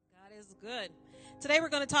is good. Today we're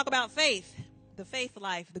going to talk about faith, the faith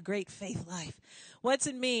life, the great faith life. What's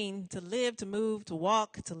it mean to live, to move, to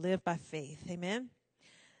walk, to live by faith? Amen.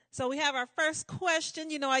 So we have our first question.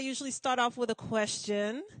 You know, I usually start off with a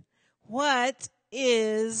question. What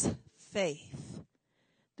is faith?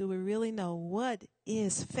 Do we really know what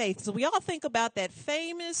is faith? So we all think about that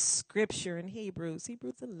famous scripture in Hebrews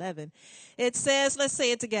 11. It says, let's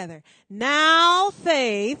say it together. Now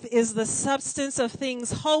faith is the substance of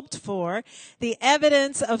things hoped for, the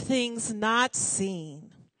evidence of things not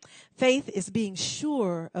seen. Faith is being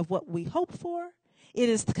sure of what we hope for. It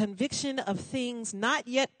is the conviction of things not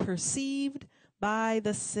yet perceived by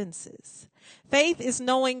the senses. Faith is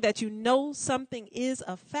knowing that you know something is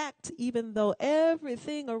a fact, even though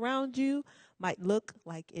everything around you might look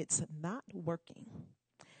like it's not working.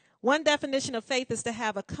 One definition of faith is to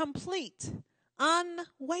have a complete,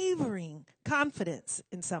 unwavering confidence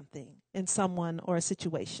in something, in someone, or a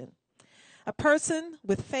situation. A person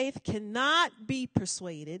with faith cannot be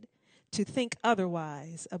persuaded to think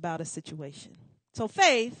otherwise about a situation. So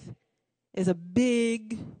faith is a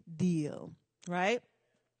big deal, right?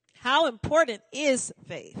 How important is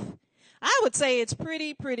faith? I would say it's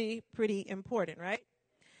pretty important, right?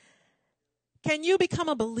 Can you become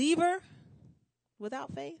a believer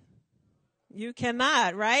without faith? You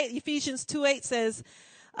cannot, right? Ephesians 2:8 says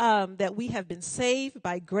that we have been saved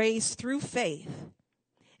by grace through faith.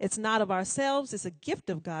 It's not of ourselves, it's a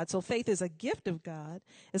gift of God. So faith is a gift of God.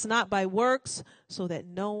 It's not by works, so that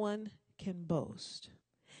no one can boast.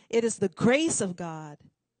 It is the grace of God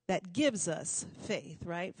that gives us faith,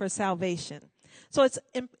 right, for salvation. So it's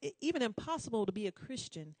even impossible to be a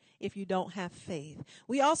Christian if you don't have faith.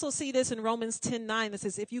 We also see this in Romans 10:9 that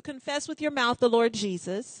says, if you confess with your mouth the Lord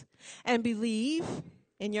Jesus and believe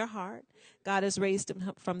in your heart God has raised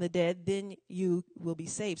him from the dead, then you will be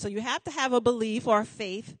saved. So you have to have a belief or a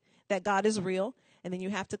faith that God is real, and then you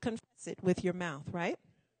have to confess it with your mouth, right?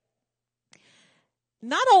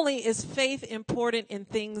 Not only is faith important in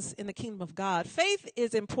things in the kingdom of God, faith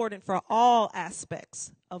is important for all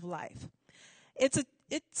aspects of life.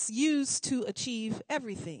 It's used to achieve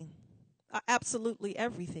everything, absolutely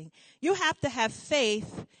everything. You have to have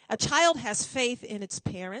faith. A child has faith in its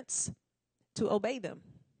parents to obey them,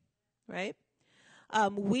 right?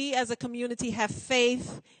 We as a community have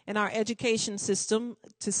faith in our education system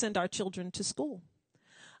to send our children to school.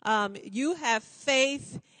 You have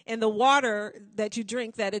faith in the water that you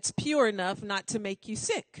drink, that it's pure enough not to make you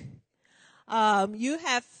sick. You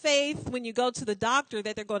have faith when you go to the doctor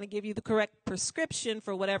that they're going to give you the correct prescription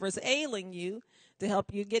for whatever's ailing you to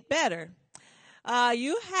help you get better.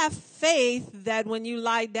 You have faith that when you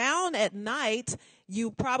lie down at night, you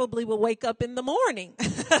probably will wake up in the morning,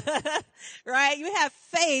 right? You have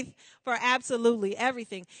faith for absolutely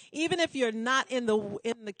everything. Even if you're not in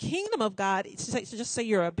the kingdom of God, just say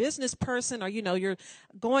you're a business person or, you're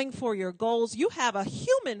going for your goals. You have a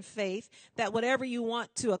human faith that whatever you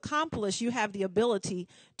want to accomplish, you have the ability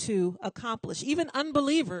to accomplish. Even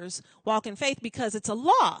unbelievers walk in faith because it's a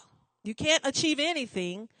law. You can't achieve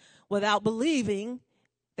anything without believing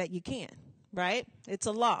that you can, right? It's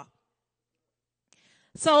a law.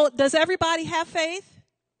 So does everybody have faith?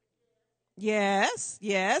 Yes.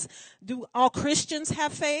 Do all Christians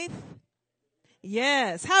have faith?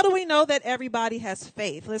 Yes. How do we know that everybody has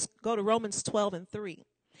faith? Let's go to Romans 12:3.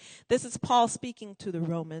 This is Paul speaking to the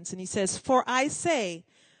Romans, and he says, "For I say,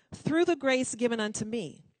 through the grace given unto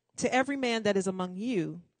me, to every man that is among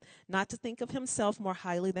you, not to think of himself more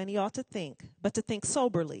highly than he ought to think, but to think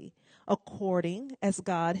soberly, according as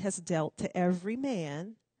God has dealt to every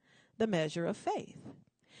man the measure of faith."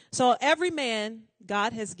 So every man,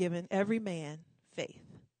 God has given every man faith,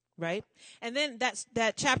 right? And then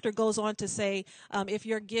that chapter goes on to say, if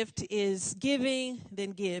your gift is giving, then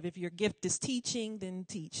give. If your gift is teaching, then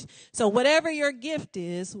teach. So whatever your gift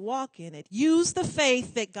is, walk in it. Use the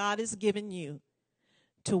faith that God has given you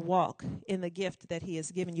to walk in the gift that he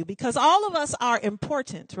has given you, because all of us are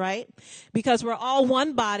important, right? Because we're all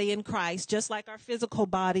one body in Christ, just like our physical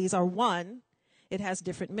bodies are one. It has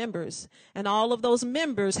different members, and all of those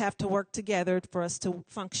members have to work together for us to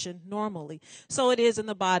function normally. So it is in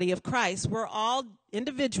the body of Christ. We're all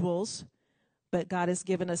individuals, but God has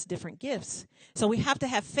given us different gifts. So we have to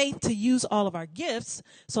have faith to use all of our gifts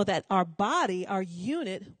so that our body, our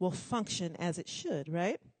unit, will function as it should,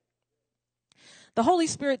 right? The Holy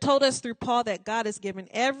Spirit told us through Paul that God has given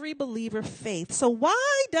every believer faith. So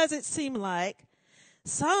why does it seem like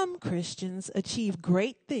some Christians achieve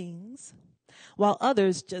great things while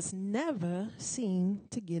others just never seem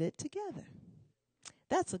to get it together?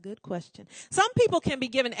 That's a good question. Some people can be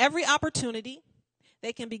given every opportunity.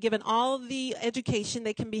 They can be given all the education.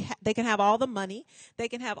 They can have all the money. They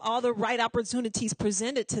can have all the right opportunities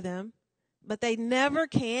presented to them, but they never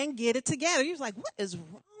can get it together. You're like, what is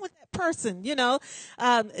wrong with that person?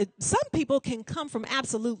 Some people can come from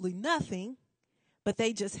absolutely nothing, but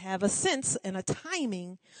they just have a sense and a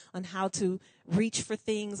timing on how to reach for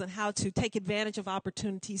things and how to take advantage of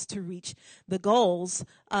opportunities to reach the goals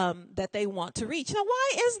that they want to reach. Now,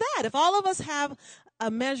 why is that? If all of us have a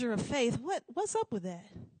measure of faith, what's up with that?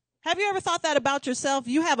 Have you ever thought that about yourself?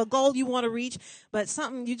 You have a goal you want to reach, but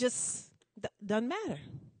something you just doesn't matter.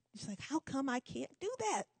 It's like, how come I can't do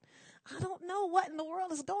that? I don't know what in the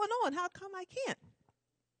world is going on. How come I can't?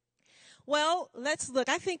 Well, let's look.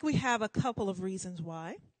 I think we have a couple of reasons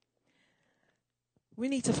why. We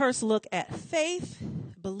need to first look at faith,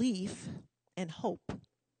 belief, and hope.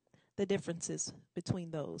 The differences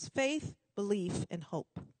between those. Faith, belief, and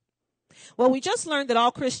hope. Well, we just learned that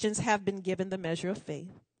all Christians have been given the measure of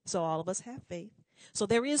faith. So all of us have faith. So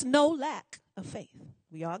there is no lack of faith.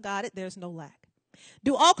 We all got it. There's no lack.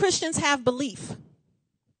 Do all Christians have belief?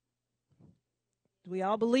 Do we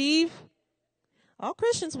all believe? All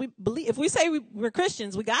Christians, we believe. If we say we're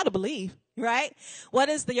Christians, we got to believe, right? What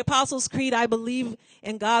is the Apostles' Creed? I believe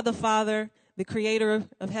in God the Father, the creator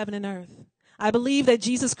of heaven and earth. I believe that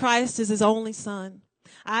Jesus Christ is his only son.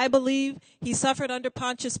 I believe he suffered under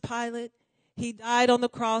Pontius Pilate. He died on the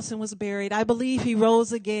cross and was buried. I believe he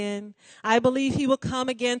rose again. I believe he will come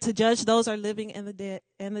again to judge those who are living and the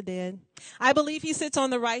dead. I believe he sits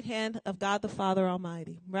on the right hand of God the Father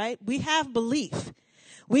Almighty, right? We have belief.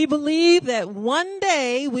 We believe that one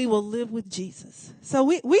day we will live with Jesus. So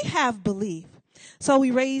we have belief. So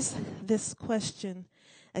we raise this question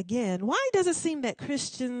again. Why does it seem that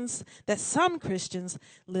some Christians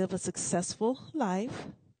live a successful life?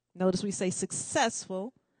 Notice we say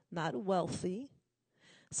successful, not wealthy.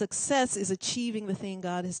 Success is achieving the thing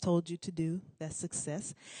God has told you to do. That's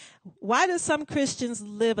success. Why do some Christians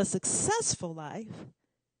live a successful life,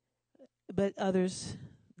 but others,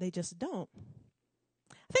 they just don't?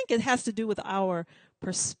 I think it has to do with our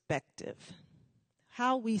perspective,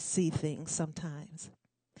 how we see things sometimes.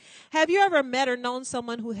 Have you ever met or known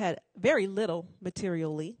someone who had very little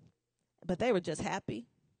materially, but they were just happy?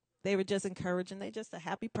 They were just encouraging. They're just a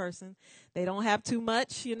happy person. They don't have too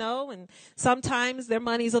much, and sometimes their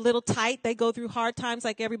money's a little tight. They go through hard times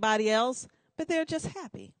like everybody else, but they're just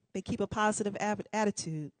happy. They keep a positive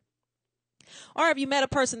attitude. Or have you met a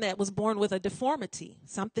person that was born with a deformity?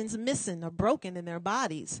 Something's missing or broken in their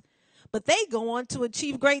bodies. But they go on to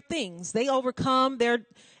achieve great things. They overcome their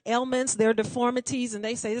ailments, their deformities, and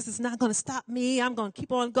they say, this is not going to stop me. I'm going to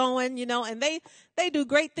keep on going, and they do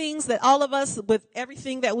great things that all of us with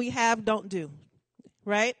everything that we have don't do,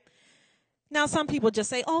 right? Now, some people just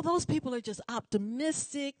say, oh, those people are just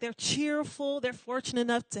optimistic. They're cheerful. They're fortunate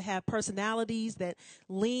enough to have personalities that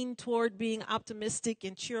lean toward being optimistic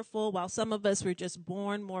and cheerful, while some of us were just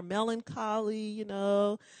born more melancholy,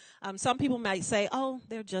 Some people might say, oh,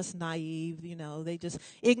 they're just naive,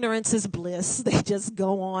 ignorance is bliss. They just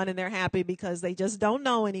go on and they're happy because they just don't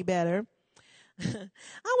know any better.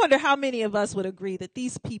 I wonder how many of us would agree that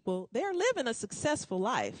these people, they're living a successful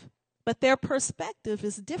life, but their perspective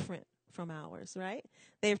is different from ours, right?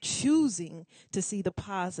 They're choosing to see the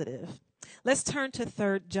positive. Let's turn to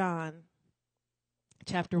 3 John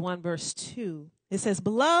chapter 1, verse 2. It says,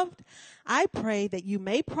 Beloved, I pray that you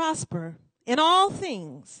may prosper in all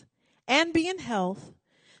things and be in health,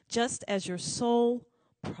 just as your soul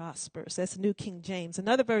prospers. That's New King James.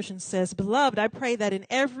 Another version says, Beloved, I pray that in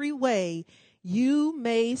every way you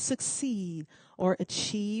may succeed or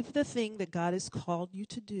achieve the thing that God has called you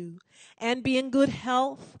to do and be in good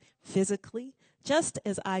health physically, just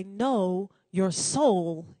as I know your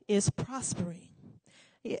soul is prospering.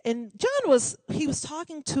 And John was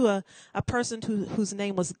talking to a person whose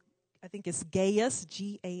name was, I think it's Gaius,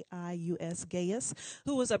 Gaius, Gaius,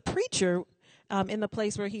 who was a preacher in the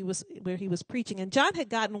place where he was preaching. And John had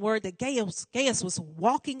gotten word that Gaius was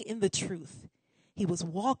walking in the truth. He was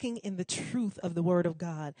walking in the truth of the word of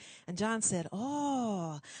God. And John said,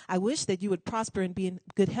 oh, I wish that you would prosper and be in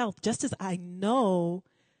good health, just as I know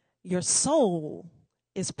your soul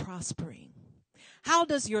is prospering. How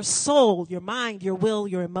does your soul, your mind, your will,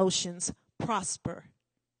 your emotions prosper?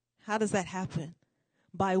 How does that happen?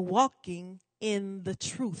 By walking in the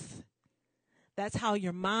truth. That's how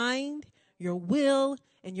your mind, your will,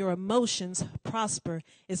 and your emotions prosper,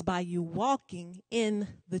 is by you walking in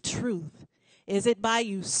the truth. Is it by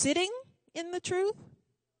you sitting in the truth?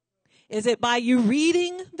 Is it by you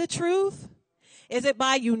reading the truth? Is it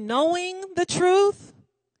by you knowing the truth?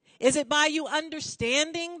 Is it by you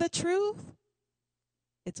understanding the truth?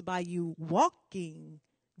 It's by you walking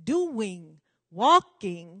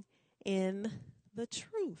in the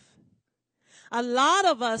truth. A lot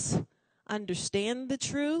of us understand the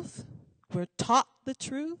truth. We're taught the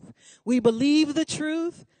truth. We believe the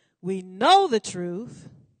truth. We know the truth.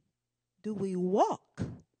 Do we walk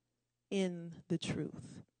in the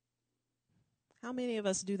truth? How many of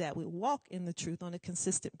us do that? We walk in the truth on a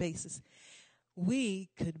consistent basis. We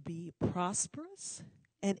could be prosperous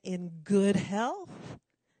and in good health,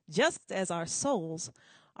 just as our souls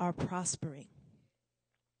are prospering.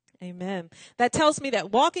 Amen. That tells me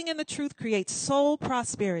that walking in the truth creates soul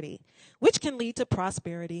prosperity, which can lead to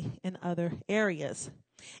prosperity in other areas.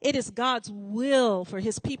 It is God's will for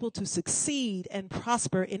his people to succeed and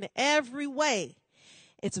prosper in every way.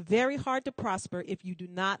 It's very hard to prosper if you do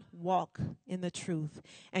not walk in the truth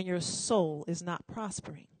and your soul is not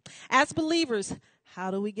prospering. As believers,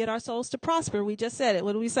 how do we get our souls to prosper? We just said it.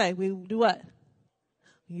 What do we say? We do what?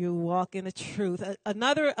 You walk in the truth.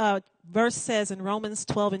 Another verse says in Romans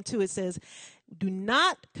 12:2, it says, do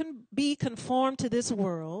not be conformed to this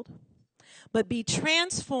world, but be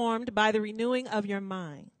transformed by the renewing of your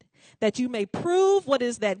mind, that you may prove what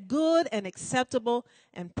is that good and acceptable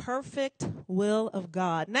and perfect will of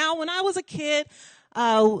God. Now, when I was a kid,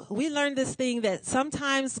 we learned this thing that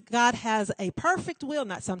sometimes God has a perfect will,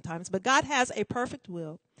 not sometimes, but God has a perfect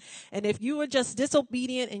will. And if you are just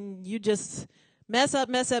disobedient and you just mess up,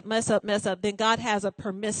 then God has a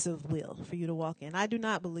permissive will for you to walk in. I do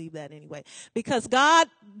not believe that anyway, because God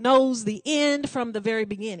knows the end from the very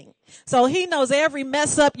beginning. So he knows every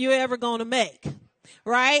mess up you're ever going to make,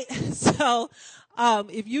 right? So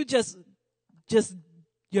if you just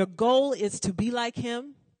your goal is to be like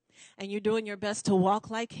him and you're doing your best to walk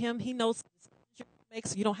like him, he knows.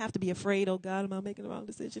 So you don't have to be afraid, oh God, am I making the wrong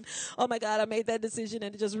decision? Oh my God, I made that decision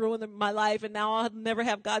and it just ruined my life and now I'll never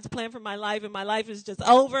have God's plan for my life and my life is just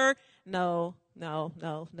over. No.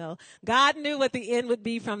 God knew what the end would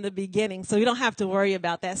be from the beginning, so you don't have to worry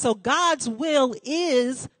about that. So God's will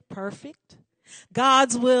is perfect.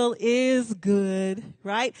 God's will is good,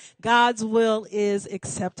 right? God's will is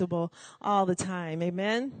acceptable all the time.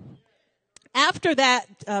 Amen. After that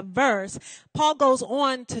verse, Paul goes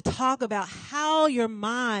on to talk about how your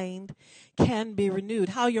mind can be renewed,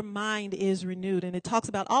 how your mind is renewed. And it talks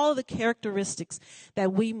about all of the characteristics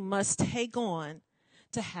that we must take on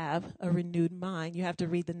to have a renewed mind. You have to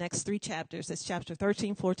read the next 3 chapters. That's chapter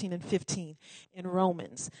 13, 14, and 15 in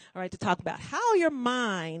Romans, all right, to talk about how your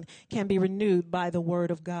mind can be renewed by the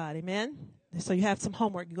word of God. Amen? So you have some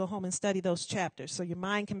homework. You go home and study those chapters so your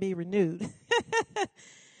mind can be renewed.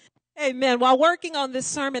 Amen. While working on this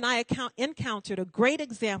sermon, I encountered a great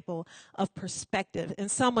example of perspective in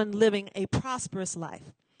someone living a prosperous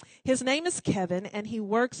life. His name is Kevin, and he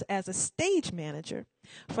works as a stage manager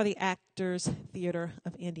for the Actors Theater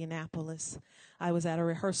of Indianapolis. I was at a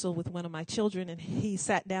rehearsal with one of my children, and he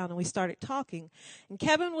sat down and we started talking. And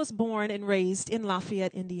Kevin was born and raised in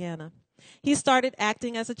Lafayette, Indiana. He started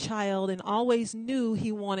acting as a child and always knew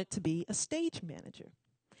he wanted to be a stage manager.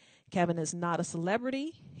 Kevin is not a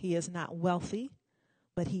celebrity. He is not wealthy,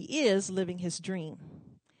 but he is living his dream.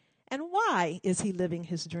 And why is he living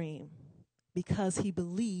his dream? Because he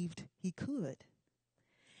believed he could.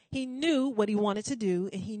 He knew what he wanted to do,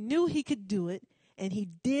 and he knew he could do it, and he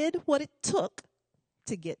did what it took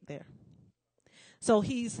to get there. So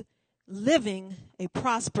he's living a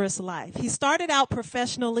prosperous life. He started out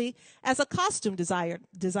professionally as a costume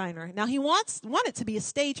designer. Now, he wanted to be a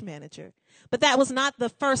stage manager, but that was not the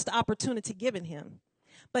first opportunity given him.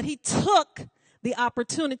 But he took the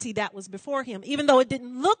opportunity that was before him, even though it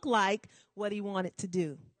didn't look like what he wanted to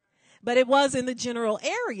do. But it was in the general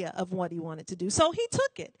area of what he wanted to do. So he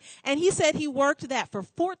took it. And he said he worked that for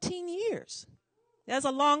 14 years. That's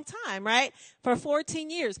a long time, right? For 14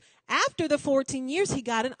 years. After the 14 years, he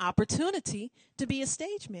got an opportunity to be a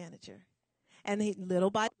stage manager. And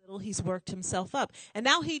little by little, he's worked himself up. And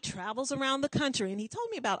now he travels around the country. And he told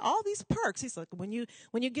me about all these perks. He's like, when you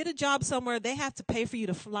get a job somewhere, they have to pay for you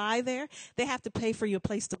to fly there. They have to pay for you a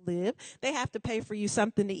place to live. They have to pay for you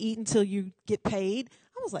something to eat until you get paid.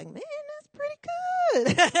 I was like, man, that's pretty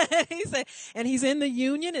good. He said, and he's in the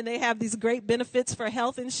union, and they have these great benefits for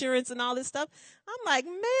health insurance and all this stuff. I'm like,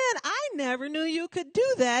 man, I never knew you could do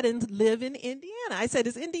that and live in Indiana. I said,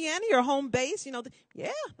 is Indiana your home base?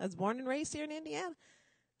 Yeah, I was born and raised here in Indiana.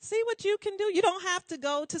 See what you can do. You don't have to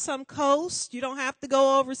go to some coast. You don't have to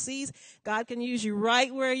go overseas. God can use you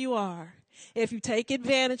right where you are if you take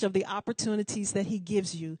advantage of the opportunities that he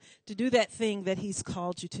gives you to do that thing that he's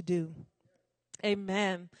called you to do.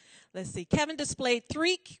 Amen. Let's see. Kevin displayed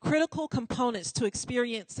 3 critical components to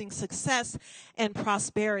experiencing success and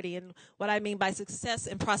prosperity. And what I mean by success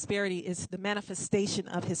and prosperity is the manifestation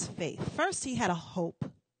of his faith. First, he had a hope.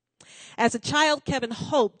 As a child, Kevin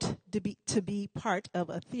hoped to be part of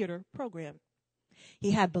a theater program.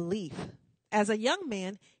 He had belief. As a young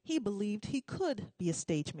man, he believed he could be a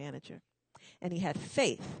stage manager. And he had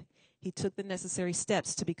faith. He took the necessary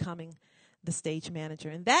steps to becoming the stage manager.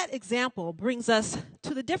 And that example brings us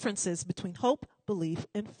to the differences between hope, belief,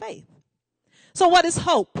 and faith. So what is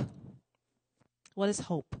hope? What is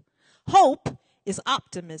hope? Hope is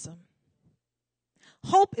optimism.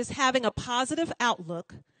 Hope is having a positive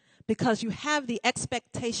outlook because you have the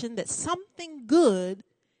expectation that something good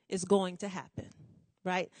is going to happen,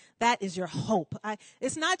 right? That is your hope.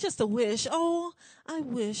 It's not just a wish. Oh, I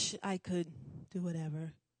wish I could do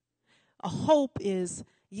whatever. A hope is,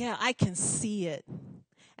 yeah, I can see it.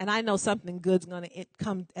 And I know something good's going to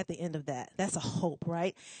come at the end of that. That's a hope,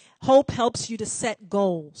 right? Hope helps you to set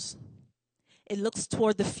goals. It looks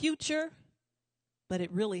toward the future, but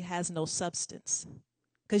it really has no substance.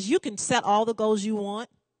 Because you can set all the goals you want.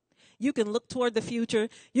 You can look toward the future.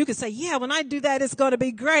 You can say, yeah, when I do that, it's going to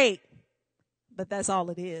be great. But that's all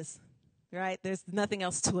it is, right? There's nothing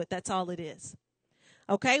else to it. That's all it is.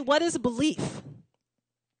 Okay, what is belief?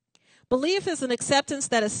 Belief is an acceptance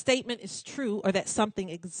that a statement is true or that something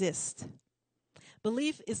exists.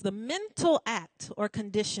 Belief is the mental act or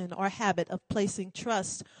condition or habit of placing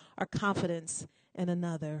trust or confidence in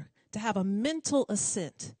another. To have a mental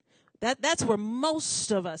assent. That's where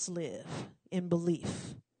most of us live, in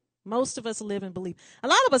belief. Most of us live in belief. A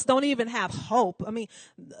lot of us don't even have hope. I mean,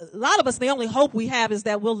 a lot of us, the only hope we have is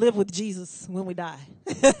that we'll live with Jesus when we die.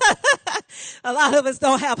 A lot of us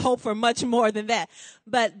don't have hope for much more than that.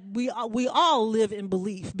 But we all live in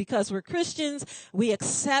belief because we're Christians. We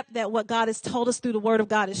accept that what God has told us through the Word of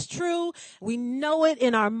God is true. We know it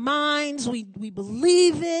in our minds. We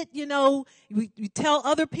believe it. You know, we tell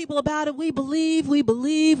other people about it. We believe.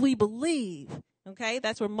 Okay,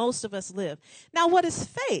 that's where most of us live. Now, what is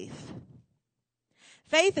faith?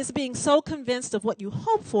 Faith is being so convinced of what you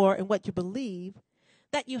hope for and what you believe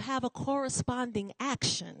that you have a corresponding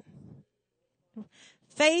action.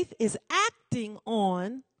 Faith is acting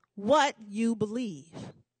on what you believe.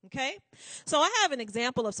 Okay? So I have an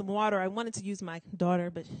example of some water. I wanted to use my daughter,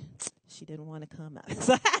 but she didn't want to come out.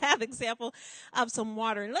 So I have an example of some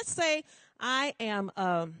water. And let's say I am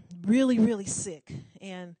really, really sick,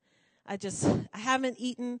 and I haven't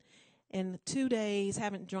eaten in 2 days,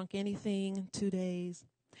 haven't drunk anything in 2 days.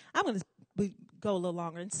 I'm going to go a little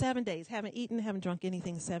longer. In 7 days, haven't eaten, haven't drunk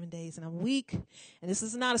anything in 7 days, and I'm weak. And this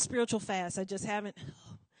is not a spiritual fast. I just haven't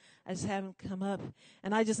come up.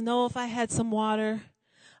 And I just know if I had some water,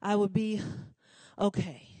 I would be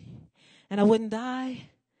okay. And I wouldn't die,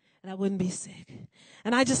 and I wouldn't be sick.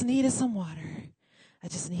 And I just needed some water.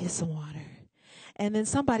 And then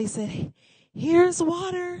somebody said, here's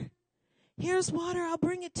water. Here's water. I'll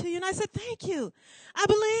bring it to you. And I said, thank you. I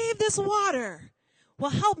believe this water will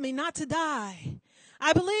help me not to die.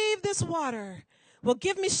 I believe this water will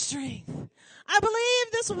give me strength. I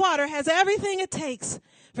believe this water has everything it takes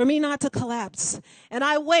for me not to collapse. And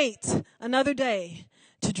I wait another day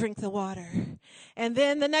to drink the water. And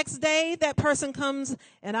then the next day, that person comes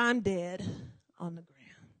and I'm dead on the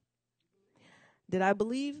ground. Did I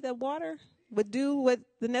believe that water would do what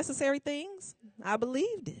the necessary things? I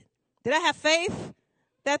believed it. Did I have faith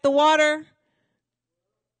that the water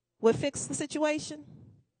would fix the situation?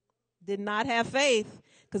 Did not have faith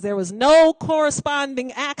because there was no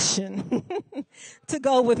corresponding action to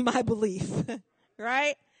go with my belief,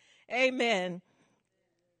 right? Amen.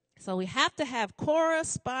 So we have to have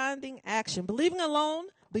corresponding action. Believing alone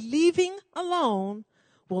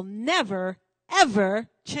will never, ever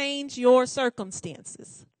change your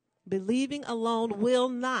circumstances. Believing alone will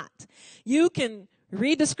not. You can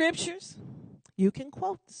read the scriptures. You can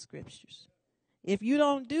quote the scriptures. If you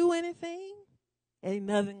don't do anything, ain't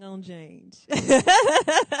nothing gonna change.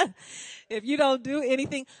 If you don't do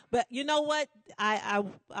anything, but you know what?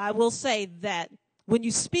 I will say that when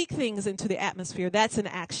you speak things into the atmosphere, that's an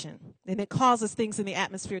action, and it causes things in the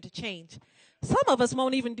atmosphere to change. Some of us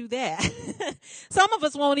won't even do that. Some of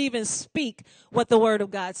us won't even speak what the Word of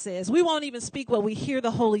God says. We won't even speak what we hear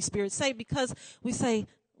the Holy Spirit say because we say,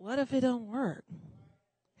 what if it don't work?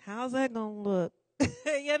 How's that going to look?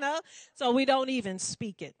 So we don't even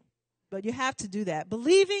speak it. But you have to do that.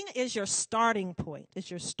 Believing is your starting point.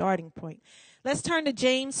 Let's turn to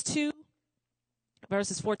James 2,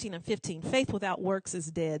 verses 14 and 15. Faith without works is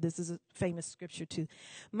dead. This is a famous scripture too.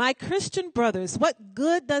 My Christian brothers, what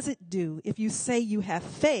good does it do if you say you have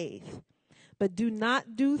faith, but do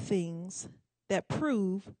not do things that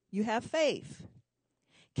prove you have faith.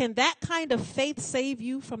 Can that kind of faith save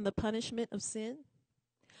you from the punishment of sin?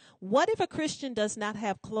 What if a Christian does not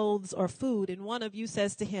have clothes or food, and one of you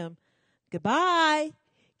says to him, "Goodbye,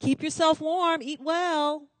 keep yourself warm, eat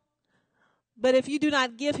well"? But if you do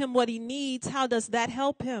not give him what he needs, how does that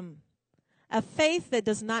help him? A faith that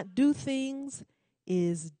does not do things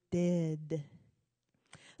is dead.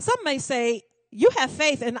 Some may say, "You have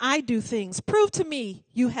faith and I do things. Prove to me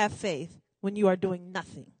you have faith when you are doing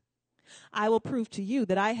nothing. I will prove to you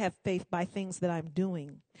that I have faith by things that I'm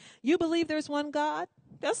doing." You believe there's one God?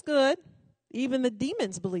 That's good. Even the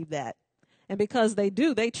demons believe that. And because they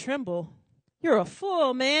do, they tremble. You're a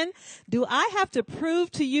fool, man. Do I have to prove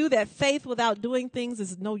to you that faith without doing things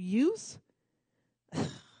is no use?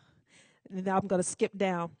 Now I'm going to skip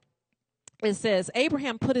down. It says,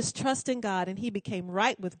 Abraham put his trust in God and he became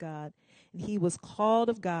right with God. And he was called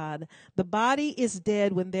of God. The body is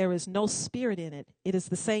dead when there is no spirit in it. It is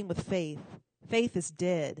the same with faith. Faith is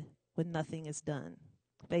dead when nothing is done.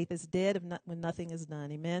 Faith is dead when nothing is done.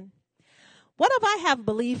 Amen. What if I have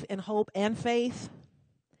belief and hope and faith,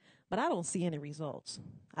 but I don't see any results?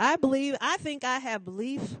 I think I have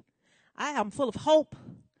belief. I am full of hope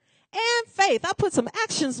and faith. I put some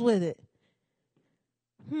actions with it.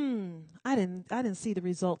 I didn't see the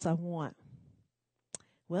results I want.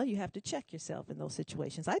 Well, you have to check yourself in those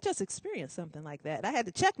situations. I just experienced something like that. I had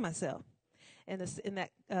to check myself in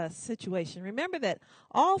that situation. Remember that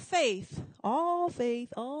all faith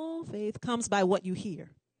comes by what you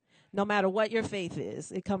hear. No matter what your faith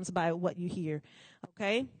is, it comes by what you hear.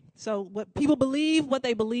 Okay? So what people believe, what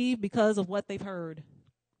they believe because of what they've heard,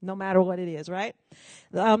 no matter what it is, right?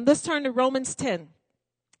 Let's turn to Romans 10.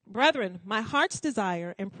 Brethren, my heart's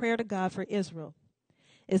desire and prayer to God for Israel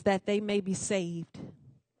is that they may be saved.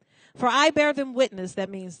 For I bear them witness, that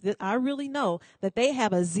means that I really know that they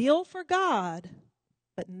have a zeal for God,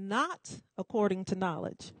 but not according to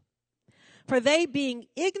knowledge. For they, being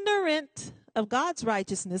ignorant of God's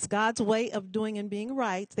righteousness, God's way of doing and being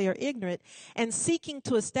right, they are ignorant, and seeking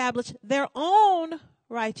to establish their own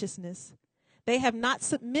righteousness, they have not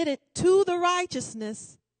submitted to the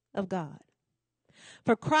righteousness of God.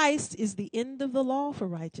 For Christ is the end of the law for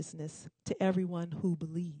righteousness to everyone who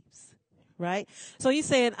believes. Right? So he's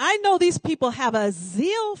saying, I know these people have a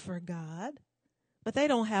zeal for God, but they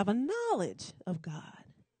don't have a knowledge of God.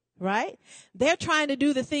 Right? They're trying to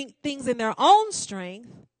do the things in their own strength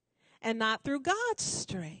and not through God's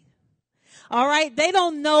strength. All right? They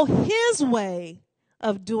don't know his way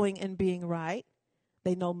of doing and being right.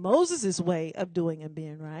 They know Moses' way of doing and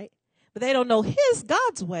being right, but they don't know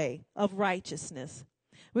God's way of righteousness.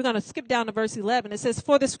 We're going to skip down to verse 11. It says,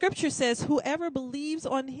 for the scripture says, whoever believes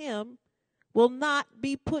on him will not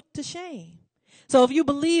be put to shame. So if you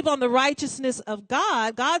believe on the righteousness of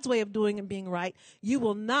God, God's way of doing and being right, you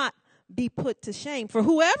will not be put to shame. For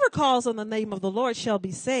whoever calls on the name of the Lord shall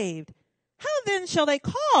be saved. How then shall they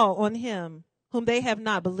call on him whom they have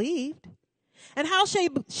not believed? And how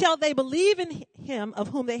shall they believe in him of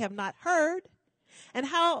whom they have not heard? And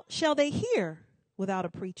how shall they hear without a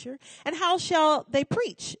preacher? And how shall they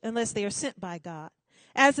preach unless they are sent by God?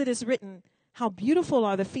 As it is written, how beautiful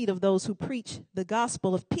are the feet of those who preach the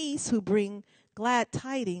gospel of peace, who bring glad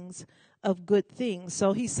tidings of good things.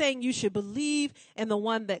 So he's saying you should believe in the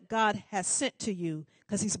one that God has sent to you,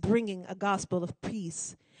 because he's bringing a gospel of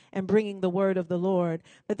peace and bringing the word of the Lord.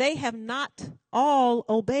 But they have not all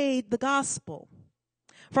obeyed the gospel.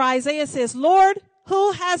 For Isaiah says, Lord,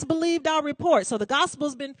 who has believed our report? So the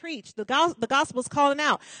gospel's been preached. The gospel's calling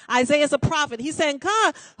out. Isaiah's a prophet. He's saying,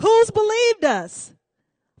 God, who's believed us?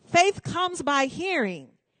 Faith comes by hearing,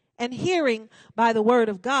 and hearing by the word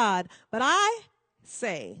of God. But I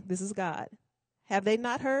say, this is God, have they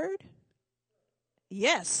not heard?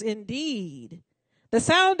 Yes, indeed. The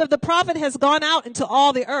sound of the prophet has gone out into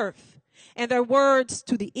all the earth, and their words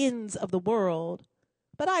to the ends of the world.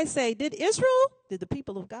 But I say, did the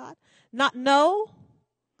people of God, not know?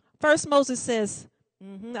 First Moses says,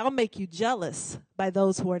 I'll make you jealous by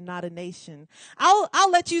those who are not a nation. I'll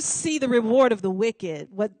let you see the reward of the wicked.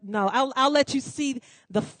 I'll let you see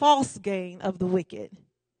the false gain of the wicked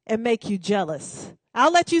and make you jealous.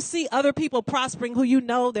 I'll let you see other people prospering who you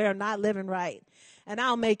know they're not living right, and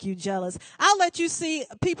I'll make you jealous. I'll let you see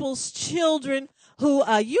people's children who,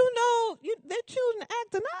 their children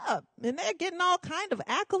acting up, and they're getting all kind of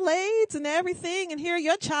accolades and everything, and here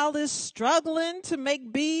your child is struggling to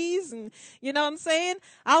make B's, and you know what I'm saying?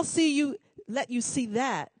 I'll let you see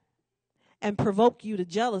that and provoke you to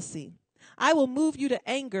jealousy. I will move you to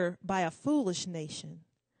anger by a foolish nation.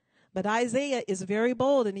 But Isaiah is very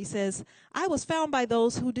bold, and he says, I was found by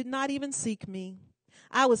those who did not even seek me.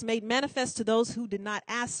 I was made manifest to those who did not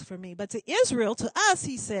ask for me. But to Israel, to us,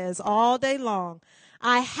 he says all day long,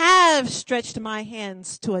 I have stretched my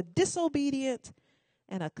hands to a disobedient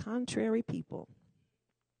and a contrary people.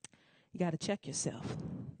 You got to check yourself.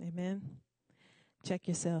 Amen. Check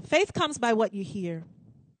yourself. Faith comes by what you hear.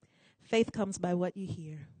 Faith comes by what you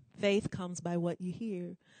hear. Faith comes by what you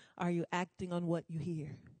hear. Are you acting on what you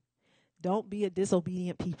hear? Don't be a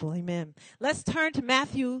disobedient people. Amen. Let's turn to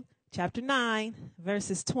Matthew chapter 9,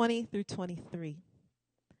 verses 20 through 23.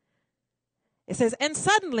 It says, and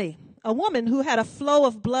suddenly a woman who had a flow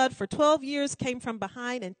of blood for 12 years came from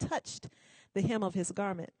behind and touched the hem of his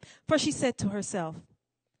garment. For she said to herself,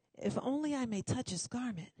 if only I may touch his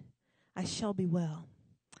garment, I shall be well.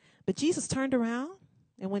 But Jesus turned around,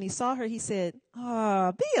 and when he saw her, he said,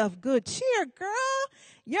 be of good cheer, girl.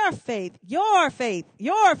 Your faith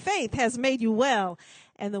has made you well.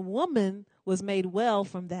 And the woman was made well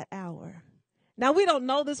from that hour. Now, we don't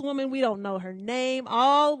know this woman. We don't know her name.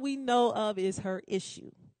 All we know of is her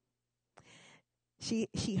issue.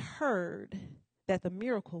 She heard that the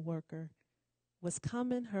miracle worker was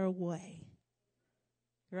coming her way.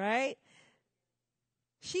 Right?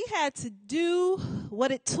 She had to do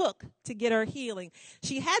what it took to get her healing.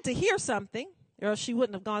 She had to hear something, or else she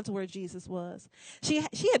wouldn't have gone to where Jesus was. She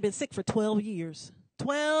had been sick for 12 years.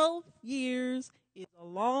 12 years is a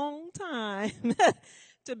long time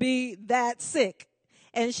to be that sick.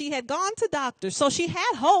 And she had gone to doctors, so she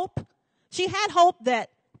had hope. She had hope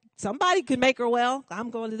that somebody could make her well.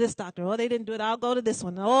 I'm going to this doctor. Oh, they didn't do it. I'll go to this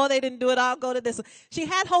one. Oh, they didn't do it. I'll go to this one. She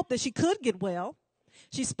had hope that she could get well.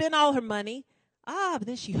 She spent all her money. But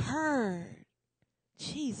then she heard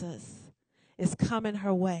Jesus is coming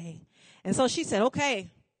her way. And so she said,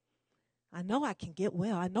 okay, I know I can get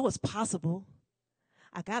well. I know it's possible.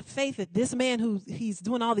 I got faith that this man he's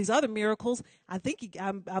doing all these other miracles, I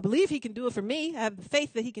believe he can do it for me. I have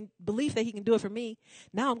faith that belief that he can do it for me.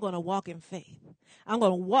 Now I'm going to walk in faith. I'm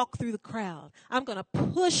going to walk through the crowd. I'm going to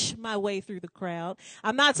push my way through the crowd.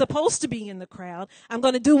 I'm not supposed to be in the crowd. I'm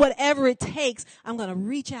going to do whatever it takes. I'm going to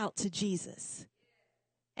reach out to Jesus.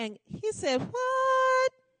 And he said,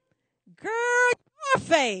 what? Girl, your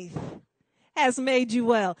faith has made you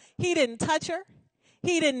well. He didn't touch her.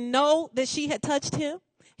 He didn't know that she had touched him.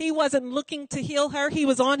 He wasn't looking to heal her. He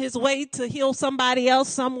was on his way to heal somebody else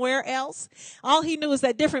somewhere else. All he knew is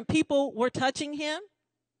that different people were touching him.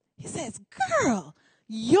 He says, girl,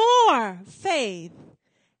 your faith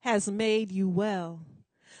has made you well.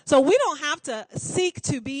 So we don't have to seek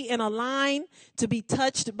to be in a line to be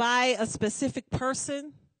touched by a specific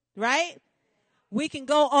person, right? We can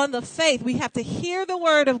go on the faith. We have to hear the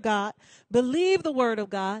word of God, believe the word of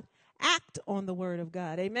God, act on the word of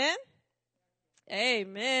God. Amen?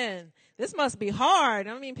 Amen. This must be hard.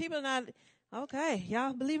 I mean, people are not, okay,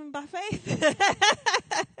 y'all believing by faith?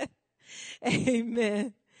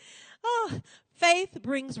 Amen. Oh, faith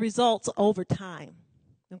brings results over time.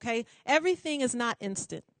 Okay? Everything is not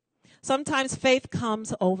instant. Sometimes faith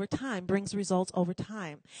comes over time, brings results over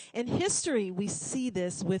time. In history, we see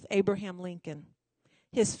this with Abraham Lincoln.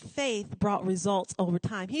 His faith brought results over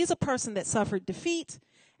time. He's a person that suffered defeat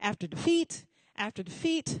after defeat after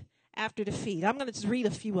defeat after defeat. I'm going to just read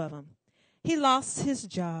a few of them. He lost his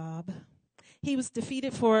job. He was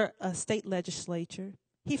defeated for a state legislature.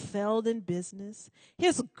 He failed in business.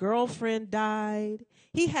 His girlfriend died.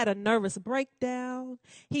 He had a nervous breakdown.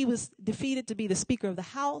 He was defeated to be the Speaker of the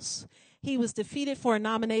House. He was defeated for a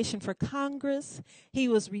nomination for Congress. He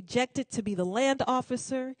was rejected to be the land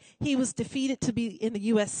officer. He was defeated to be in the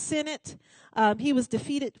U.S. Senate. He was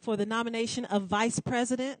defeated for the nomination of vice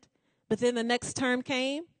president. But then the next term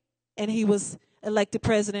came, and he was elected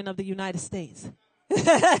president of the United States.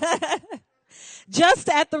 Just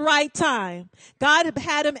at the right time. God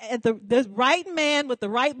had him at the right man with the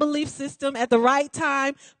right belief system at the right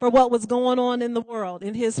time for what was going on in the world,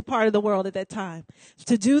 in his part of the world at that time,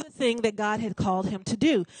 to do the thing that God had called him to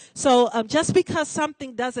do. So just because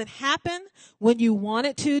something doesn't happen when you want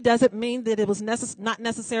it to doesn't mean that it was not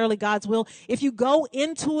necessarily God's will. If you go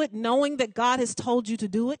into it knowing that God has told you to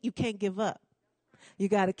do it, you can't give up. You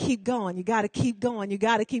got to keep going. You got to keep going. You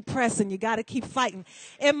got to keep pressing. You got to keep fighting.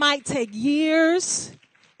 It might take years.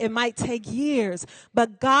 It might take years.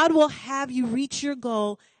 But God will have you reach your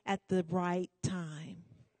goal at the right time.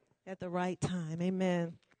 At the right time.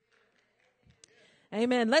 Amen.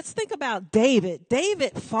 Amen. Let's think about David.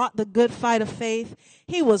 David fought the good fight of faith.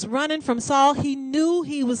 He was running from Saul. He knew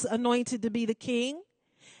he was anointed to be the king.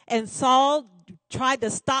 And Saul tried to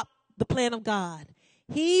stop the plan of God.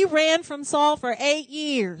 He ran from Saul for 8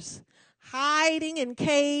 years, hiding in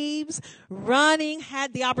caves, running,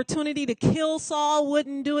 had the opportunity to kill Saul,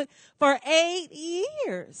 wouldn't do it for 8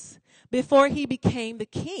 years before he became the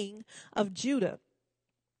king of Judah.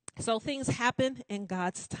 So things happen in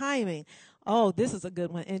God's timing. Oh, this is a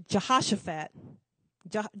good one. And Jehoshaphat,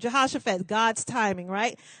 God's timing,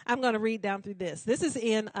 right? I'm going to read down through this. This is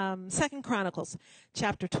in 2 Chronicles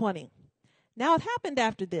chapter 20. Now it happened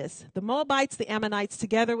after this. The Moabites, the Ammonites,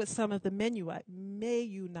 together with some of the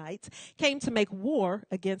Meunites, came to make war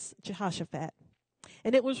against Jehoshaphat.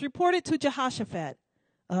 And it was reported to Jehoshaphat,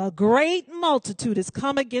 a great multitude has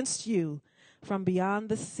come against you from beyond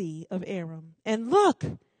the sea of Aram. And look,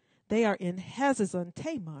 they are in Hazazon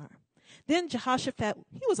Tamar. Then Jehoshaphat,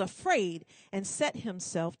 he was afraid and set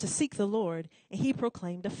himself to seek the Lord, and he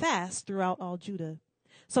proclaimed a fast throughout all Judah.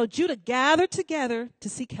 So Judah gathered together to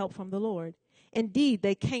seek help from the Lord. Indeed,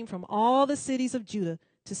 they came from all the cities of Judah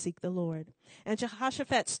to seek the Lord. And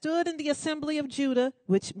Jehoshaphat stood in the assembly of Judah,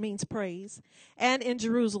 which means praise, and in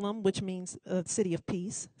Jerusalem, which means city of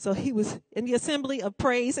peace. So he was in the assembly of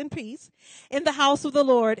praise and peace, in the house of the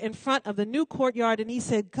Lord, in front of the new courtyard. And he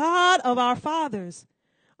said, God of our fathers,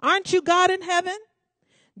 aren't you God in heaven?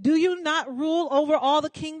 Do you not rule over all the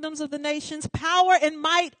kingdoms of the nations? Power and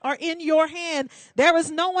might are in your hand. There is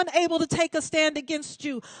no one able to take a stand against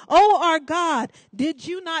you. O our God, did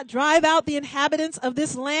you not drive out the inhabitants of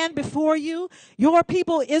this land before you, your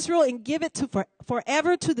people Israel, and give it to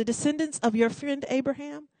forever to the descendants of your friend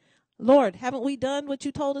Abraham? Lord, haven't we done what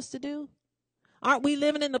you told us to do? Aren't we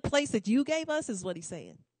living in the place that you gave us, is what he's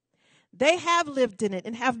saying. They have lived in it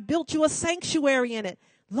and have built you a sanctuary in it.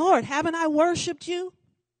 Lord, haven't I worshiped you?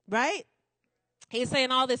 Right? He's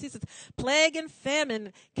saying all this. He says, plague and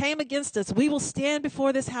famine came against us. We will stand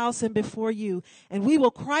before this house and before you, and we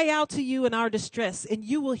will cry out to you in our distress, and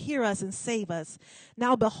you will hear us and save us.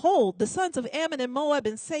 Now behold, the sons of Ammon and Moab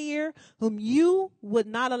and Seir, whom you would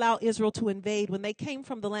not allow Israel to invade when they came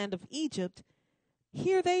from the land of Egypt,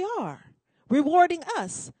 here they are, rewarding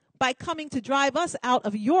us by coming to drive us out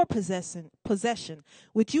of your possession,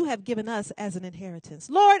 which you have given us as an inheritance.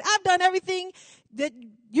 Lord, I've done everything that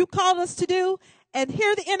you called us to do, and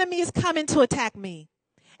here the enemy is coming to attack me.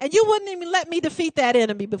 And you wouldn't even let me defeat that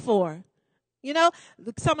enemy before. You know,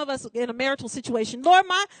 some of us in a marital situation, Lord,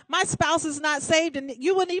 my spouse is not saved, and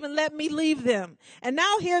you wouldn't even let me leave them. And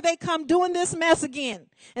now here they come doing this mess again.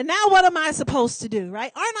 And now what am I supposed to do,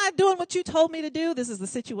 right? Aren't I doing what you told me to do? This is the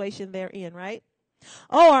situation they're in, right?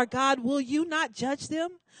 Oh, our God, will you not judge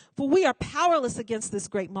them? For we are powerless against this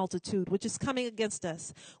great multitude, which is coming against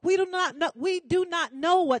us. We do not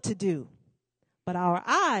know what to do, but our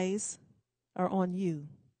eyes are on you.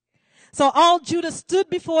 So all Judah stood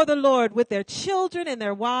before the Lord with their children and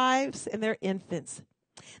their wives and their infants.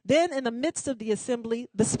 Then in the midst of the assembly,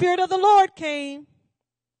 the Spirit of the Lord came.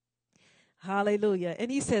 Hallelujah.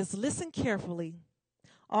 And he says, listen carefully,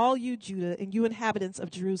 all you Judah and you inhabitants of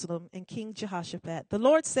Jerusalem and King Jehoshaphat. The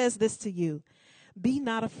Lord says this to you. Be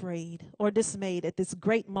not afraid or dismayed at this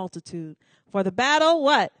great multitude. For the battle,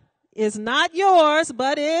 what? Is not yours,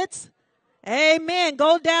 but it's, amen.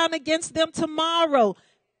 Go down against them tomorrow.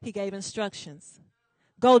 He gave instructions.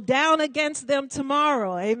 Go down against them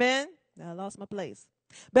tomorrow. Amen. Now I lost my place.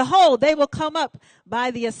 Behold, they will come up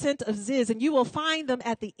by the ascent of Ziz, and you will find them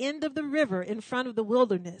at the end of the river in front of the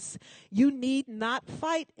wilderness. You need not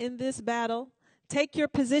fight in this battle. Take your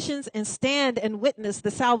positions and stand and witness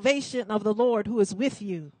the salvation of the Lord who is with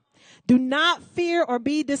you. Do not fear or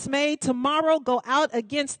be dismayed. Tomorrow go out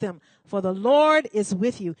against them, for the Lord is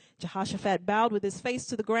with you. Jehoshaphat bowed with his face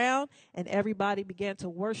to the ground, and everybody began to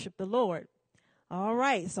worship the Lord. All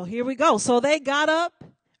right, so here we go. So they got up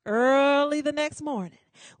early the next morning,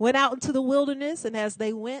 went out into the wilderness, and as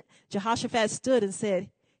they went, Jehoshaphat stood and said,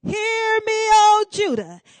 hear me, O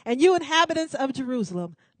Judah, and you inhabitants of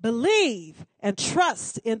Jerusalem. Believe and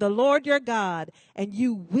trust in the Lord your God, and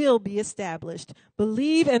you will be established.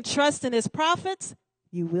 Believe and trust in his prophets,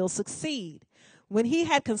 you will succeed. When he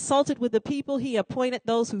had consulted with the people, he appointed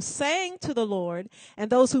those who sang to the Lord and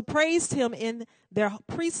those who praised him in their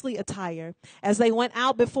priestly attire as they went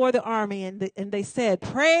out before the army. And they said,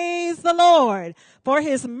 praise the Lord, for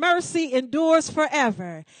his mercy endures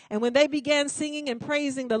forever. And when they began singing and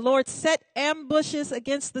praising, the Lord set ambushes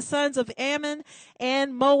against the sons of Ammon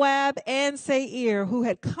and Moab and Seir, who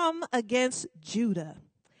had come against Judah.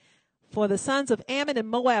 For the sons of Ammon and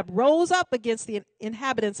Moab rose up against the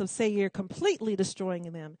inhabitants of Seir, completely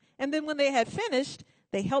destroying them. And then when they had finished,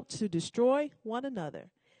 they helped to destroy one another.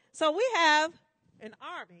 So we have an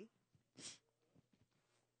army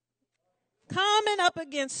coming up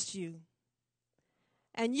against you.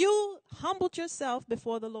 And you humbled yourself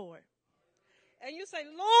before the Lord. And you say,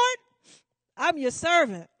 Lord, I'm your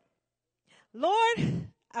servant. Lord,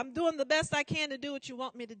 I'm doing the best I can to do what you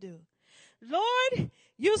want me to do. Lord,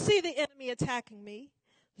 you see the enemy attacking me.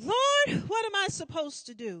 Lord, what am I supposed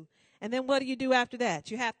to do? And then what do you do after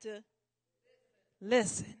that? You have to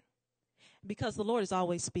listen, because the Lord is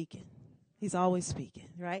always speaking. He's always speaking,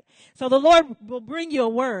 right? So the Lord will bring you a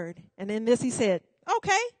word. And in this he said,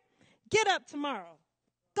 okay, get up tomorrow.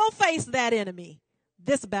 Go face that enemy.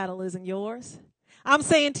 This battle isn't yours. I'm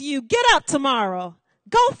saying to you, get up tomorrow.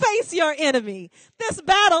 Go face your enemy. This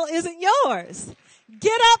battle isn't yours.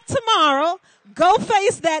 Get up tomorrow. Go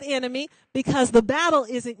face that enemy, because the battle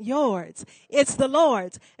isn't yours. It's the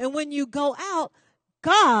Lord's. And when you go out,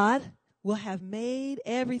 God will have made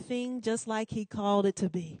everything just like he called it to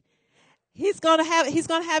be. He's going to have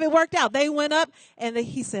it worked out. They went up and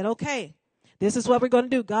he said, okay, this is what we're going to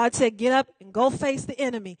do. God said, get up and go face the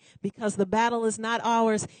enemy, because the battle is not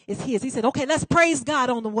ours, it's his. He said, okay, let's praise God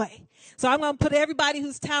on the way. So I'm going to put everybody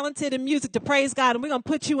who's talented in music to praise God, and we're going to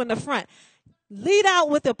put you in the front. Lead out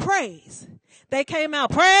with the praise. They came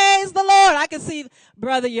out, praise the Lord. I can see,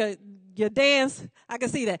 brother, your dance. I can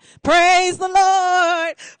see that. Praise the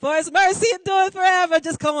Lord, for his mercy endureth forever.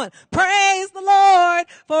 Just come on. Praise the Lord,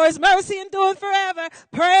 for his mercy endureth forever.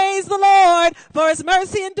 Praise the Lord, for his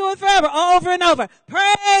mercy endureth forever. Over and over.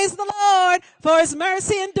 Praise the Lord, for his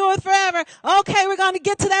mercy endureth forever. Okay, we're going to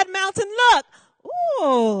get to that mountain. Look.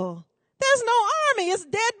 Ooh. There's no army. It's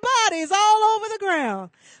dead bodies all over the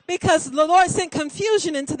ground, because the Lord sent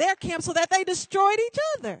confusion into their camp so that they destroyed each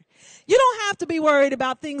other. You don't have to be worried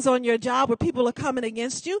about things on your job where people are coming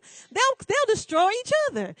against you. They'll destroy each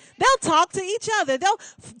other. They'll talk to each other. They'll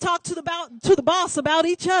talk to the boss about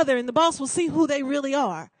each other, and the boss will see who they really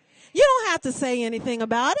are. You don't have to say anything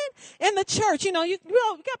about it. In the church, you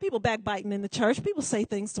got people backbiting in the church. People say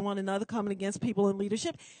things to one another, coming against people in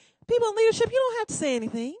leadership. People in leadership, you don't have to say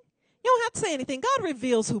anything. You don't have to say anything. God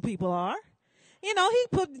reveals who people are. He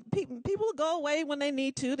put people go away when they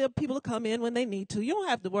need to. There are people to come in when they need to. You don't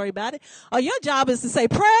have to worry about it. Your job is to say,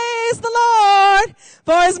 praise the Lord,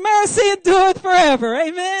 for his mercy endureth forever.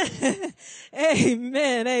 Amen.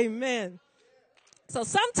 Amen. Amen. So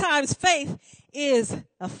sometimes faith is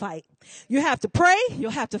a fight. You have to pray. You'll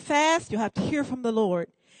have to fast. You'll have to hear from the Lord.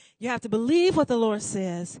 You have to believe what the Lord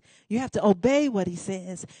says. You have to obey what he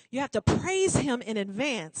says. You have to praise him in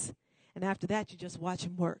advance. And after that, you just watch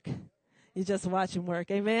him work. You just watch him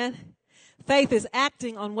work. Amen. Faith is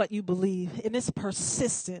acting on what you believe, and it's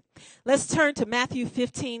persistent. Let's turn to Matthew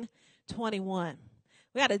 15:21.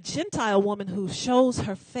 We got a Gentile woman who shows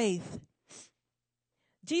her faith.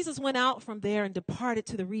 Jesus went out from there and departed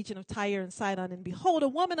to the region of Tyre and Sidon. And behold, a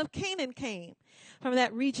woman of Canaan came from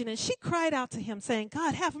that region, and she cried out to him, saying,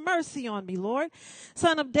 God, have mercy on me, Lord.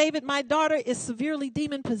 Son of David, my daughter is severely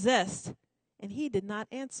demon-possessed. And he did not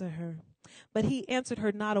answer her. But he answered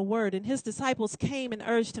her not a word. And his disciples came and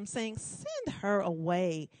urged him, saying, send her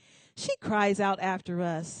away. She cries out after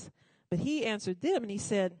us. But he answered them, and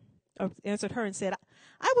answered her and said,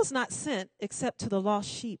 I was not sent except to the lost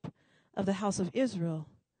sheep of the house of Israel.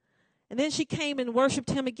 And then she came and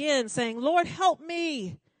worshipped him again, saying, Lord, help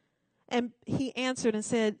me. And he answered and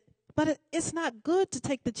said, but it's not good to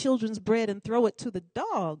take the children's bread and throw it to the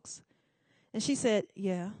dogs. And she said,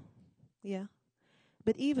 yeah.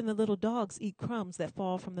 But even the little dogs eat crumbs that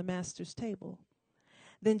fall from the master's table.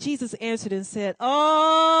 Then Jesus answered and said,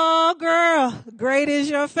 oh, girl, great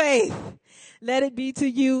is your faith. Let it be to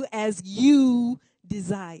you as you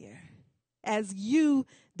desire. As you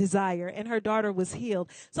desire. And her daughter was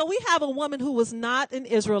healed. So we have a woman who was not an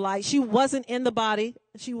Israelite. She wasn't in the body.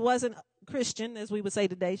 She wasn't Christian, as we would say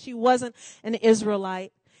today. She wasn't an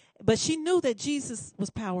Israelite. But she knew that Jesus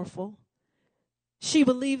was powerful. She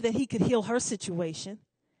believed that he could heal her situation.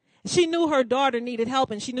 She knew her daughter needed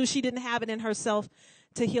help, and she knew she didn't have it in herself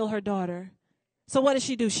to heal her daughter. So what did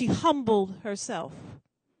she do? She humbled herself.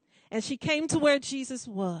 And she came to where Jesus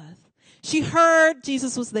was. She heard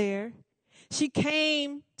Jesus was there. She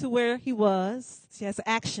came to where he was. She has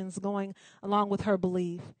actions going along with her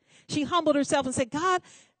belief. She humbled herself and said, God,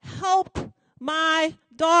 help my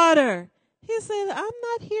daughter. He said, I'm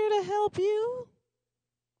not here to help you.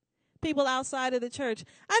 People outside of the church,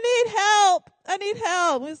 I need help. I need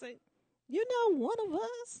help. We say, you're not one of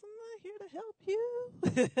us. I'm not here to help you.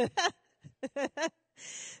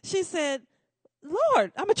 She said,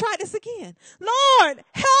 Lord, I'm going to try this again. Lord,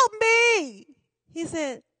 help me. He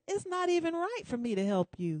said, it's not even right for me to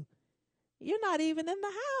help you. You're not even in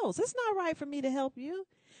the house. It's not right for me to help you.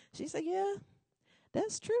 She said, yeah,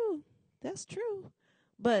 that's true. That's true.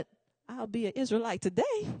 But I'll be an Israelite today.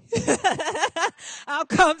 I'll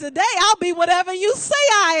come today. I'll be whatever you say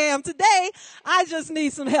I am today. I just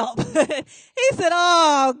need some help. He said,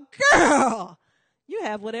 oh, girl, you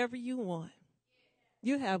have whatever you want.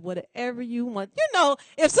 You have whatever you want. You know,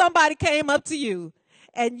 if somebody came up to you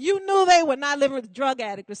and you knew they were not living with a drug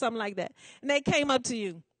addict or something like that, and they came up to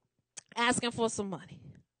you asking for some money,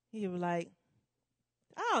 you were like,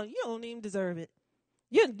 oh, you don't even deserve it.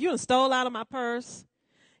 You done stole out of my purse.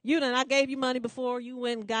 I gave you money before. You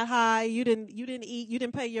went and got high. You didn't eat. You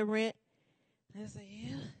didn't pay your rent. And they say,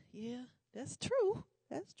 yeah, that's true.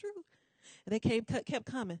 That's true. And they kept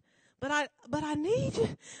coming. But I need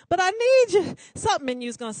you. But I need you. Something in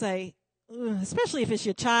you's gonna say, especially if it's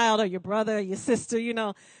your child or your brother or your sister, you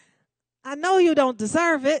know, I know you don't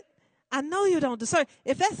deserve it. I know you don't deserve it.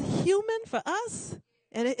 If that's human for us,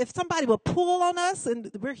 and if somebody will pull on us and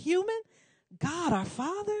we're human, God our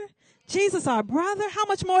Father, Jesus our brother, how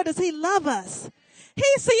much more does he love us? He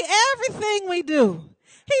sees everything we do.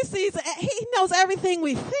 He knows everything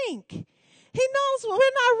we think. He knows we're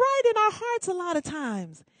not right in our hearts a lot of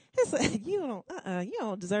times. It's like, you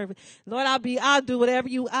don't deserve it. Lord, I'll be whatever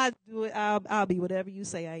you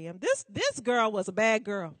say I am. This girl was a bad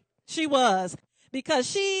girl. She was, because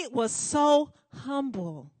she was so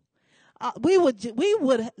humble. We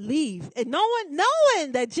would leave and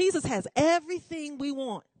knowing that Jesus has everything we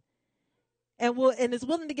want and is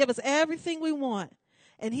willing to give us everything we want.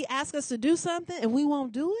 And he asks us to do something and we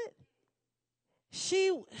won't do it.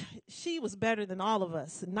 She was better than all of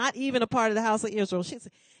us, not even a part of the house of Israel. She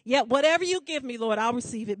said, yeah, whatever you give me, Lord, I'll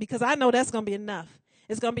receive it, because I know that's going to be enough.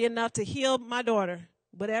 It's going to be enough to heal my daughter.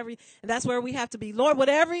 And that's where we have to be. Lord,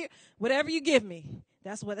 whatever you give me,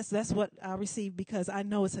 that's what I'll receive, because I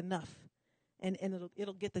know it's enough. And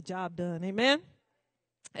it'll get the job done. Amen.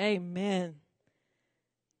 Amen.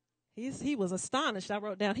 He was astonished. I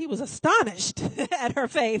wrote down, he was astonished at her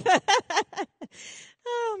faith.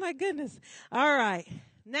 Oh my goodness. All right.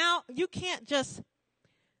 Now you can't just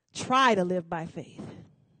try to live by faith,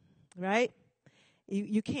 right?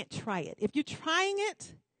 You can't try it. If you're trying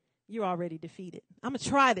it, you're already defeated. I'm going to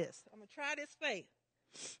try this. I'm going to try this faith.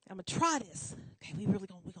 I'm going to try this. Okay, we're going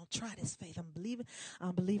to try this faith. I'm believing. Oh,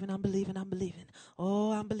 I'm believing.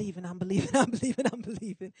 Oh, I'm believing. And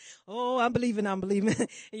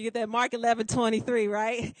you get that Mark 11:23,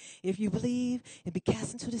 right? If you believe and be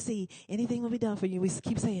cast into the sea, anything will be done for you. We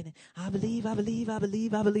keep saying it. I believe.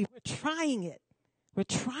 We're trying it. We're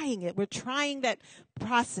trying that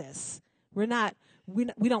process. We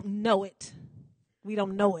don't know it. We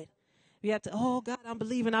don't know it. We have to, oh God, I'm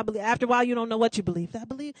believing. After a while, you don't know what you believe.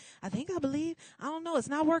 I think I believe. I don't know. It's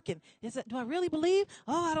not working. Do I really believe?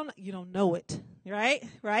 Oh, I don't know. You don't know it. Right?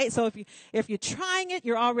 Right? So if you're trying it,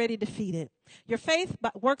 you're already defeated. Your faith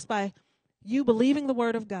works by you believing the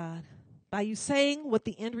word of God, by you saying what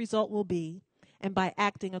the end result will be, and by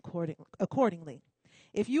acting accordingly.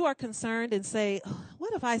 If you are concerned and say, oh,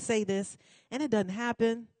 what if I say this and it doesn't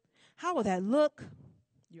happen? How will that look?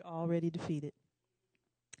 You're already defeated.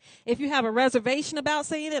 If you have a reservation about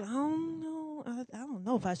saying it, I don't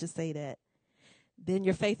know if I should say that, then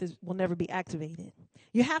your faith will never be activated.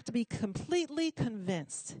 You have to be completely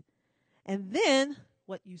convinced, and then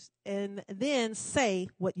say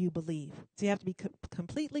what you believe. So you have to be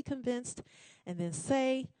completely convinced, and then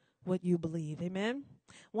say what you believe. Amen.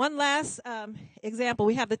 One last example.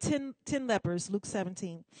 We have the 10 lepers, Luke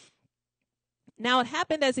 17. Now it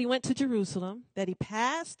happened as he went to Jerusalem that he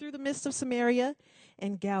passed through the midst of Samaria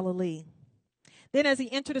and Galilee. Then as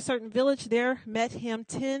he entered a certain village, there met him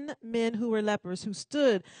 10 men who were lepers, who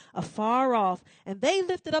stood afar off, and they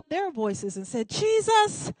lifted up their voices and said,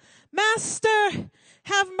 Jesus, Master,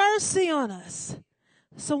 have mercy on us.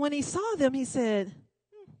 So when he saw them, he said,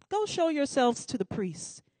 go show yourselves to the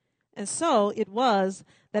priests. And so it was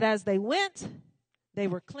that as they went, they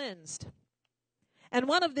were cleansed. And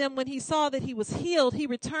one of them, when he saw that he was healed, he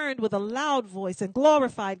returned with a loud voice and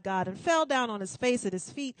glorified God and fell down on his face at his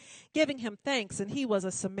feet, giving him thanks, and he was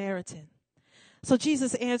a Samaritan. So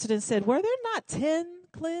Jesus answered and said, were there not 10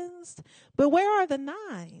 cleansed? But where are the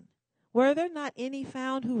 9? Were there not any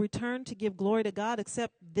found who returned to give glory to God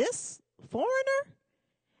except this foreigner?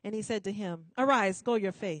 And he said to him, arise, go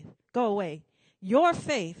away. Your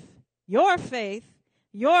faith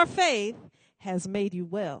has made you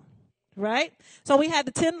well. Right? So we had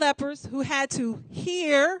the 10 lepers who had to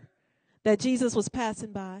hear that Jesus was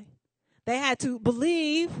passing by. They had to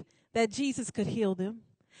believe that Jesus could heal them.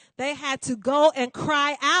 They had to go and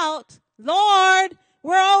cry out, Lord,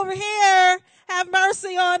 we're over here. Have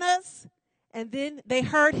mercy on us. And then they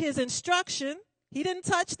heard his instruction. He didn't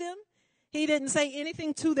touch them. He didn't say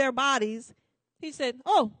anything to their bodies. He said,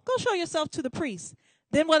 oh, go show yourself to the priest.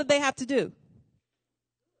 Then what did they have to do?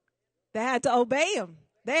 They had to obey him.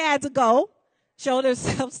 They had to go show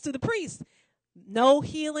themselves to the priest. No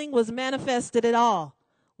healing was manifested at all.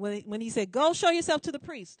 When he said, go show yourself to the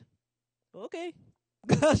priest. Okay,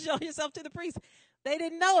 go show yourself to the priest. They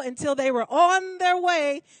didn't know until they were on their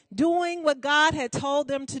way doing what God had told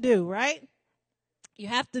them to do, right? You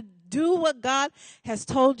have to do what God has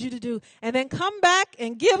told you to do. And then come back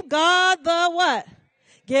and give God the what?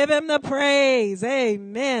 Give him the praise.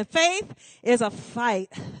 Amen. Faith is a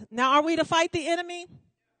fight. Now, are we to fight the enemy?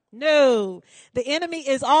 No. The enemy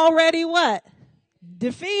is already what?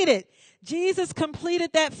 Defeated. Jesus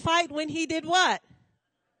completed that fight when he did what?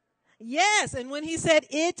 Yes. And when he said,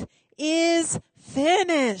 it is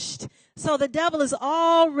finished. So the devil is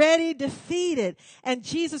already defeated. And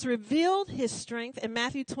Jesus revealed his strength in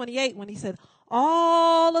Matthew 28 when he said,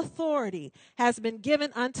 all authority has been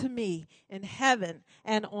given unto me in heaven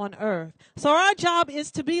and on earth. So our job is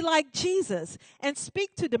to be like Jesus and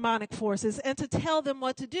speak to demonic forces and to tell them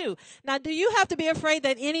what to do. Now, do you have to be afraid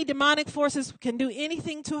that any demonic forces can do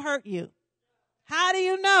anything to hurt you? How do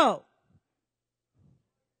you know?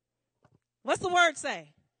 What's the word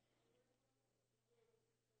say?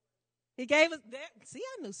 He gave us, see,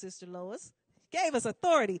 I knew Sister Lois. Gave us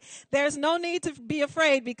authority. There's no need to be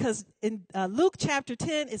afraid because in Luke chapter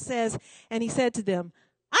 10, it says, and he said to them,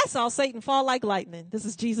 I saw Satan fall like lightning. This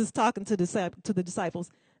is Jesus talking to the disciples.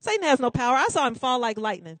 Satan has no power. I saw him fall like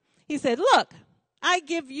lightning. He said, look, I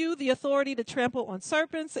give you the authority to trample on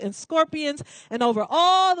serpents and scorpions and over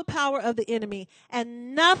all the power of the enemy,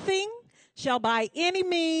 and nothing shall by any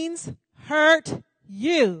means hurt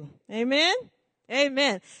you. Amen?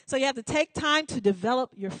 Amen. So you have to take time to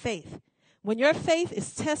develop your faith. When your faith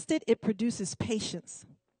is tested, it produces patience,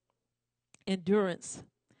 endurance,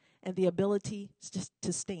 and the ability just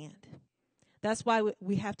to stand. That's why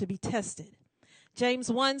we have to be tested.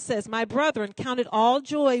 James 1 says, my brethren, count it all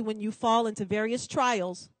joy when you fall into various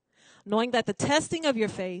trials, knowing that the testing of your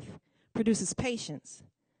faith produces patience.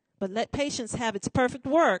 But let patience have its perfect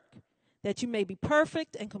work, that you may be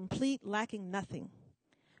perfect and complete, lacking nothing.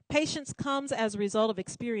 Patience comes as a result of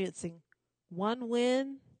experiencing one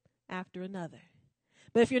win after another.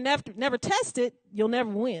 But if you're never tested, you'll never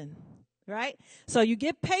win, right? So you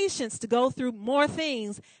get patience to go through more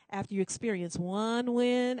things after you experience one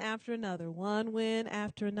win after another, one win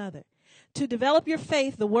after another. To develop your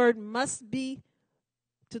faith, the word must be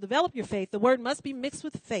mixed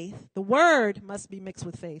with faith. The word must be mixed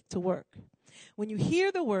with faith to work. When you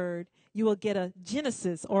hear the word, you will get a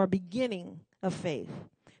genesis or a beginning of faith,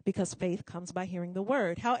 because faith comes by hearing the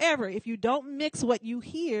word. However, if you don't mix what you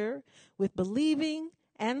hear with believing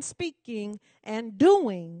and speaking and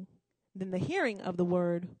doing, then the hearing of the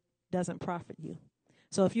word doesn't profit you.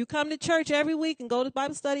 So if you come to church every week and go to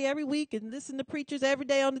Bible study every week and listen to preachers every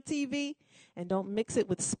day on the TV and don't mix it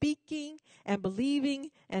with speaking and believing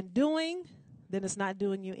and doing, then it's not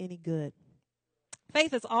doing you any good.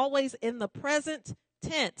 Faith is always in the present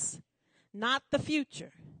tense, not the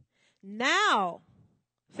future. Now,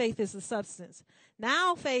 faith is the substance.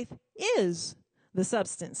 Now faith is the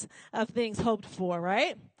substance of things hoped for,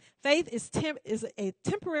 right? Faith is a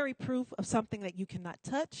temporary proof of something that you cannot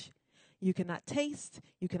touch, you cannot taste,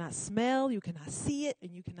 you cannot smell, you cannot see it,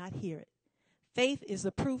 and you cannot hear it. Faith is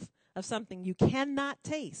the proof of something you cannot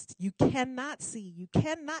taste, you cannot see, you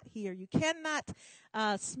cannot hear, you cannot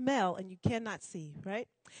smell, and you cannot see, right?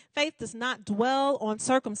 Faith does not dwell on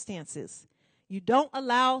circumstances. You don't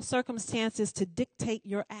allow circumstances to dictate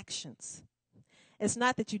your actions. It's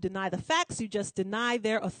not that you deny the facts, you just deny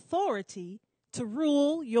their authority to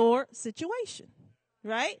rule your situation,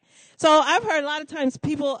 right? So I've heard a lot of times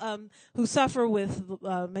people who suffer with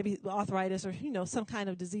maybe arthritis or, some kind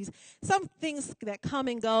of disease, some things that come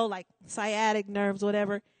and go, like sciatic nerves,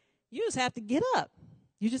 whatever, you just have to get up.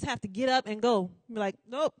 You just have to get up and go. Be like,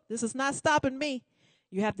 nope, this is not stopping me.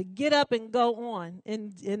 You have to get up and go on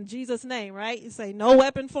in Jesus' name, right? You say, no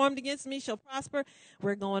weapon formed against me shall prosper.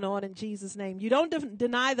 We're going on in Jesus' name. You don't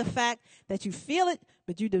deny the fact that you feel it,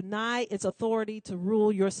 but you deny its authority to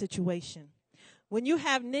rule your situation. When you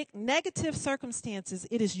have negative circumstances,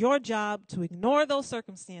 it is your job to ignore those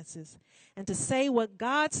circumstances and to say what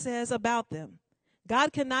God says about them.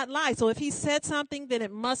 God cannot lie. So if he said something, then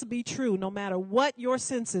it must be true, no matter what your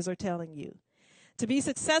senses are telling you. To be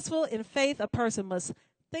successful in faith, a person must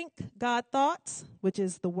think God thoughts, which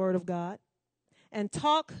is the word of God, and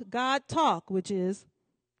talk God talk, which is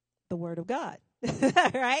the word of God.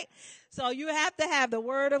 Right? So you have to have the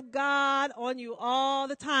word of God on you all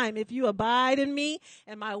the time. If you abide in me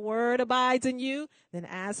and my word abides in you, then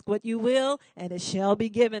ask what you will and it shall be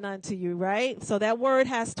given unto you, right? So that word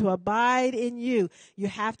has to abide in you. You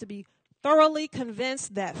have to be thoroughly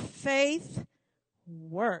convinced that faith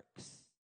works.